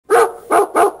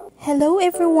Hello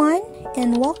everyone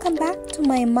and welcome back to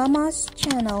my mama's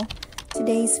channel.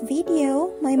 Today's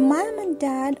video, my mom and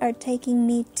dad are taking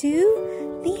me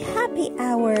to the happy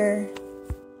hour.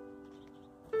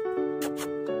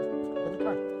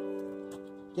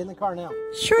 Get in the car now.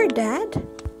 Sure, Dad.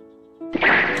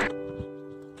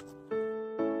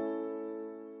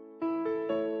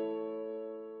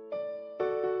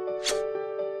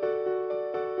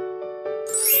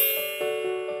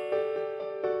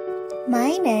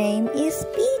 My name is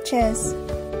Peaches.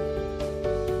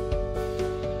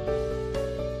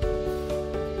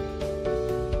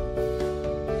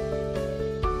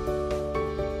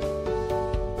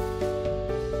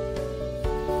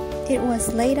 It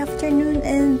was late afternoon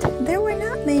and there were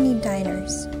not many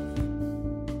diners.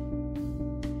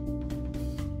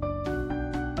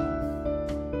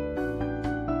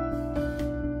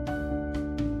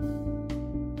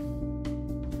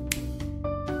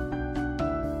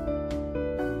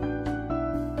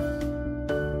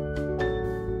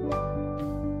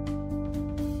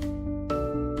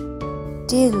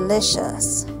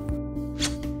 Delicious.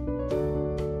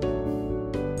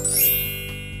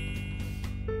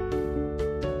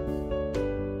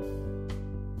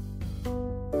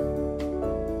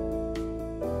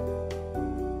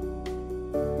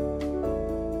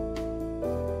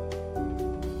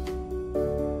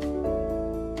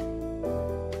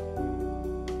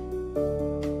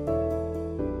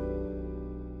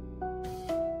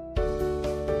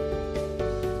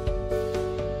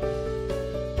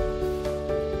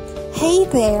 Hey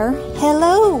there,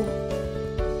 hello!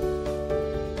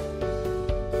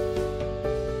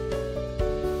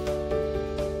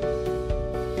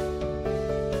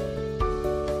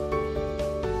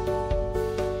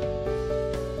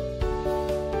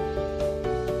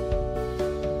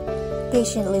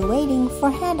 Patiently waiting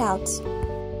for handouts.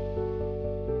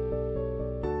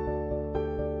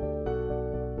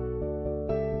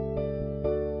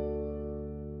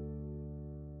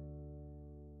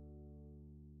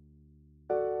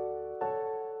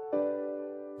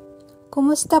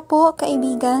 Kumusta po,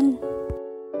 kaibigan?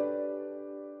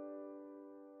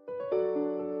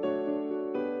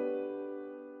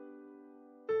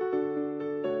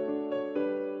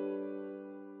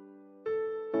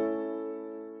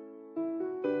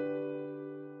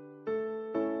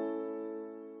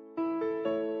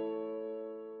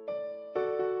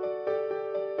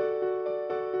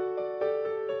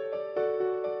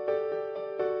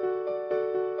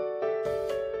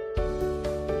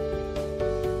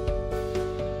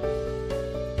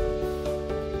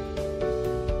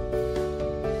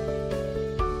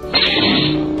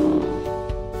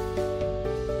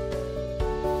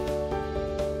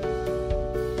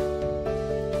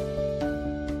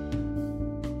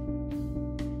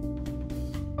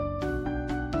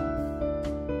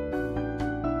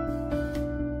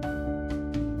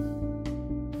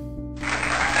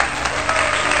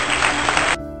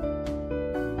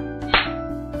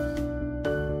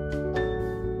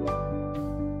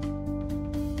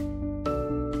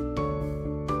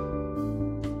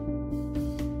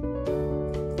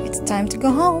 It's time to go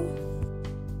home.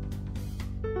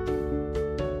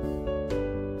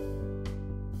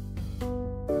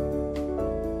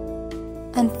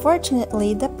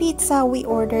 Unfortunately, the pizza we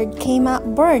ordered came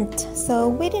out burnt, so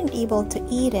we didn't able to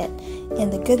eat it.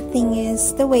 And the good thing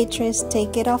is, the waitress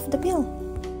take it off the bill.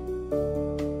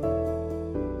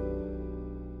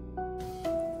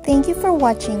 Thank you for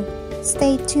watching.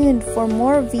 Stay tuned for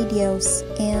more videos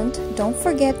and don't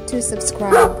forget to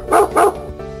subscribe.